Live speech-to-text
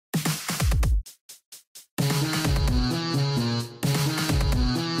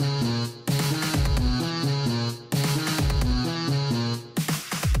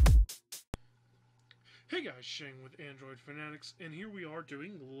Shane with Android Fanatix, and here we are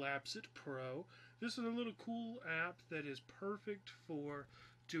doing Lapse Pro. This is a little cool app that is perfect for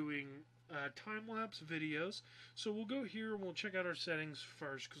doing time-lapse videos. So we'll go here and we'll check out our settings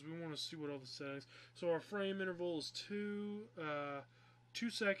first because we want to see what all the settings. So our frame interval is 2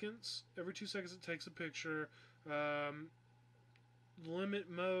 seconds. Every 2 seconds it takes a picture. Limit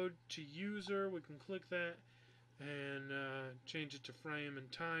mode to user, we can click that and change it to frame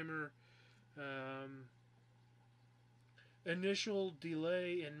and timer. Initial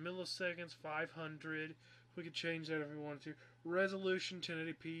delay in milliseconds 500. We could change that if we wanted to. Resolution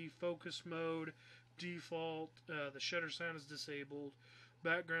 1080p. Focus mode default. The shutter sound is disabled.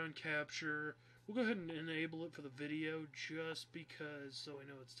 Background capture. We'll go ahead and enable it for the video just because, so we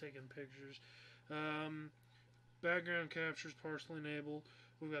know it's taking pictures. Background capture is partially enabled.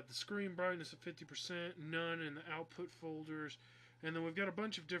 We've got the screen brightness at 50%, none in the output folders, and then we've got a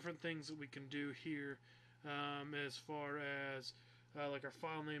bunch of different things that we can do here as far as like our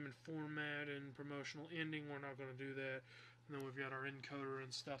file name and format and promotional ending. We're not going to do that. And then we've got our encoder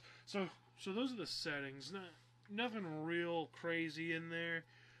and stuff. So those are the settings. Nothing real crazy in there.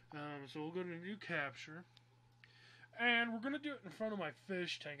 So we'll go to new capture. And we're going to do it in front of my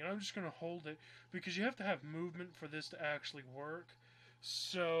fish tank, and I'm just going to hold it because you have to have movement for this to actually work.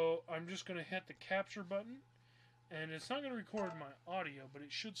 So I'm just going to hit the capture button, and it's not going to record my audio, but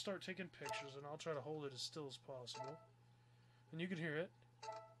it should start taking pictures, and I'll try to hold it as still as possible. And you can hear it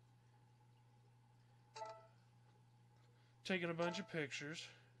taking a bunch of pictures.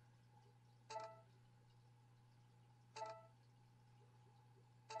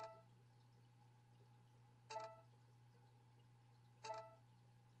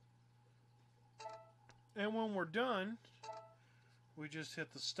 And when we're done, we just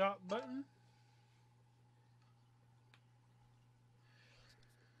hit the stop button.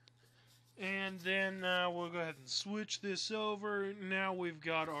 And then we'll go ahead and switch this over. Now we've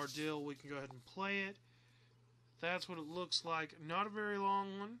got our deal. We can go ahead and play it. That's what it looks like. Not a very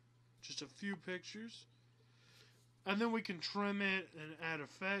long one. Just a few pictures. And then we can trim it and add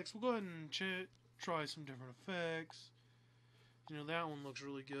effects. We'll go ahead and try some different effects. You know, that one looks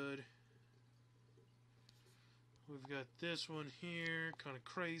really good. We've got this one here, kind of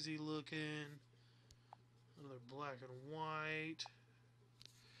crazy looking. Another black and white.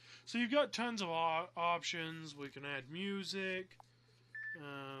 So you've got tons of options. We can add music.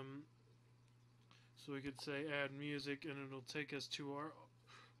 So we could say add music, and it'll take us to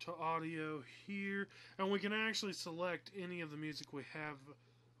audio here. And we can actually select any of the music we have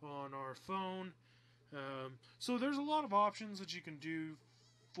on our phone. So there's a lot of options that you can do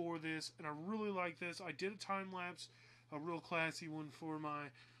for this, and I really like this. I did a time lapse, a real classy one for my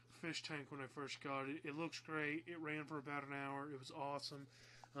fish tank when I first got it. It looks great. It ran for about an hour. It was awesome,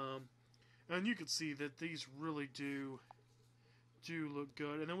 and you can see that these really do look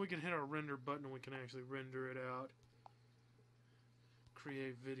good. And then we can hit our render button and we can actually render it out,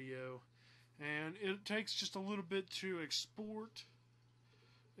 create video, and it takes just a little bit to export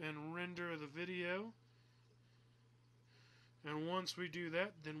and render the video. And once we do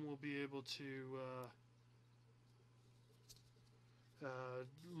that, then we'll be able to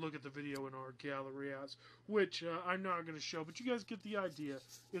look at the video in our gallery apps, which I'm not going to show, but you guys get the idea.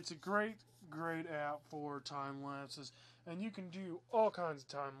 It's a great app for time lapses, and you can do all kinds of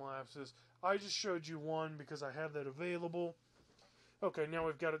time lapses. I just showed you one because I have that available. Okay, now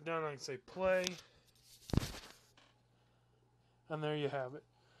we've got it done. I can say play, and there you have it.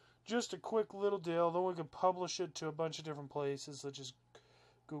 Just a quick little deal. Then we can publish it to a bunch of different places, such as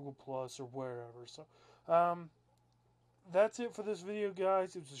Google Plus or wherever. So, that's it for this video,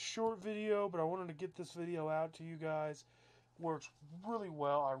 guys. It was a short video, but I wanted to get this video out to you guys. Works really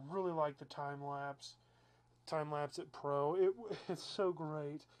well. I really like the time lapse Pro. It's so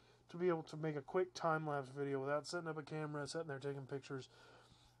great to be able to make a quick time lapse video without setting up a camera, sitting there taking pictures.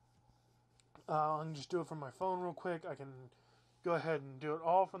 I can just do it from my phone real quick. I can go ahead and do it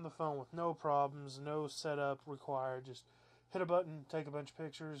all from the phone with no problems, no setup required. Just hit a button, take a bunch of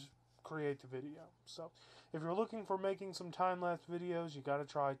pictures, create the video. So if you're looking for making some time-lapse videos, you got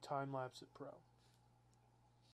to try Time Lapse Pro.